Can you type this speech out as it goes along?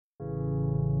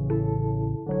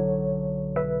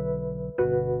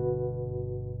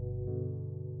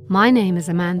My name is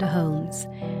Amanda Holmes,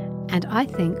 and I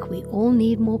think we all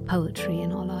need more poetry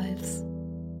in our lives.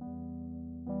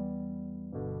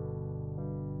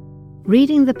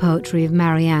 Reading the poetry of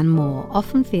Marianne Moore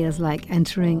often feels like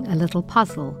entering a little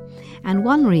puzzle, and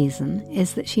one reason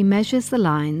is that she measures the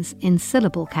lines in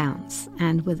syllable counts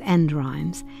and with end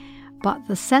rhymes, but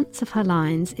the sense of her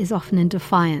lines is often in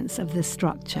defiance of this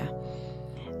structure.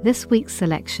 This week's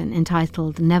selection,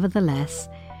 entitled Nevertheless,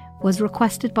 was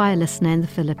requested by a listener in the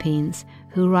Philippines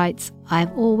who writes,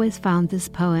 "I've always found this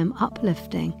poem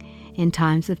uplifting in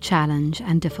times of challenge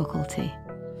and difficulty."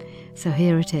 So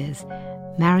here it is,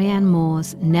 Marianne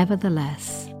Moore's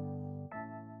Nevertheless.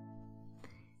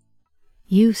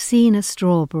 You've seen a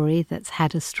strawberry that's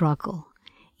had a struggle,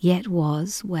 yet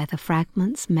was, where the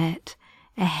fragments met,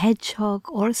 a hedgehog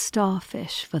or a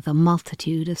starfish for the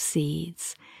multitude of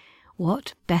seeds.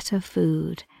 What better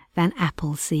food than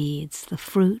apple seeds, the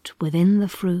fruit within the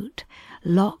fruit,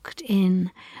 locked in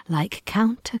like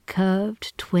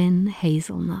counter-curved twin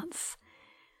hazelnuts.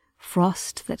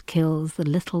 Frost that kills the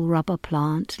little rubber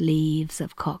plant leaves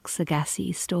of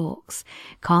Coxsagassie stalks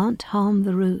can't harm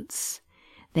the roots.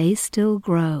 They still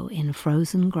grow in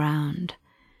frozen ground.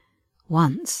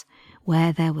 Once,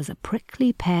 where there was a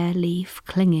prickly pear leaf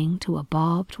clinging to a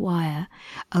barbed wire,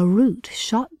 a root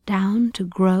shot down to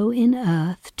grow in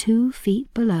earth 2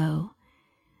 feet below,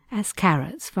 as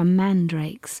carrots from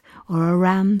mandrakes or a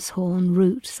ram's horn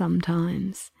root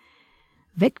sometimes.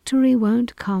 Victory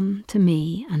won't come to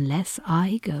me unless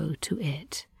I go to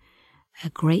it. A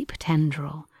grape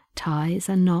tendril ties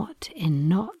a knot in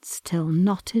knots till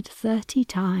knotted 30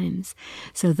 times,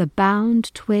 so the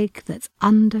bound twig that's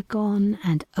undergone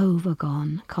and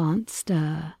overgone can't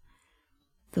stir.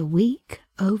 The weak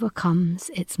overcomes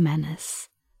its menace,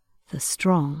 the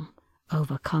strong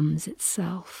overcomes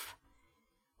itself.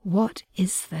 What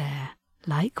is there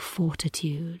like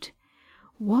fortitude?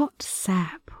 What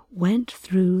sap went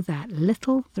through that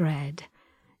little thread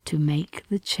to make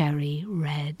the cherry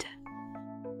red?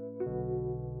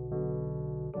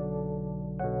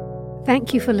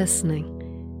 Thank you for listening.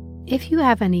 If you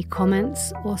have any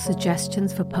comments or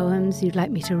suggestions for poems you'd like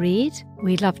me to read,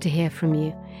 we'd love to hear from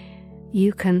you.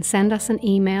 You can send us an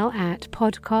email at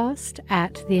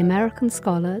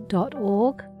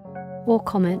podcast@theamericanscholar.org or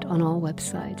comment on our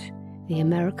website,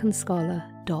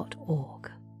 theamericanscholar.org.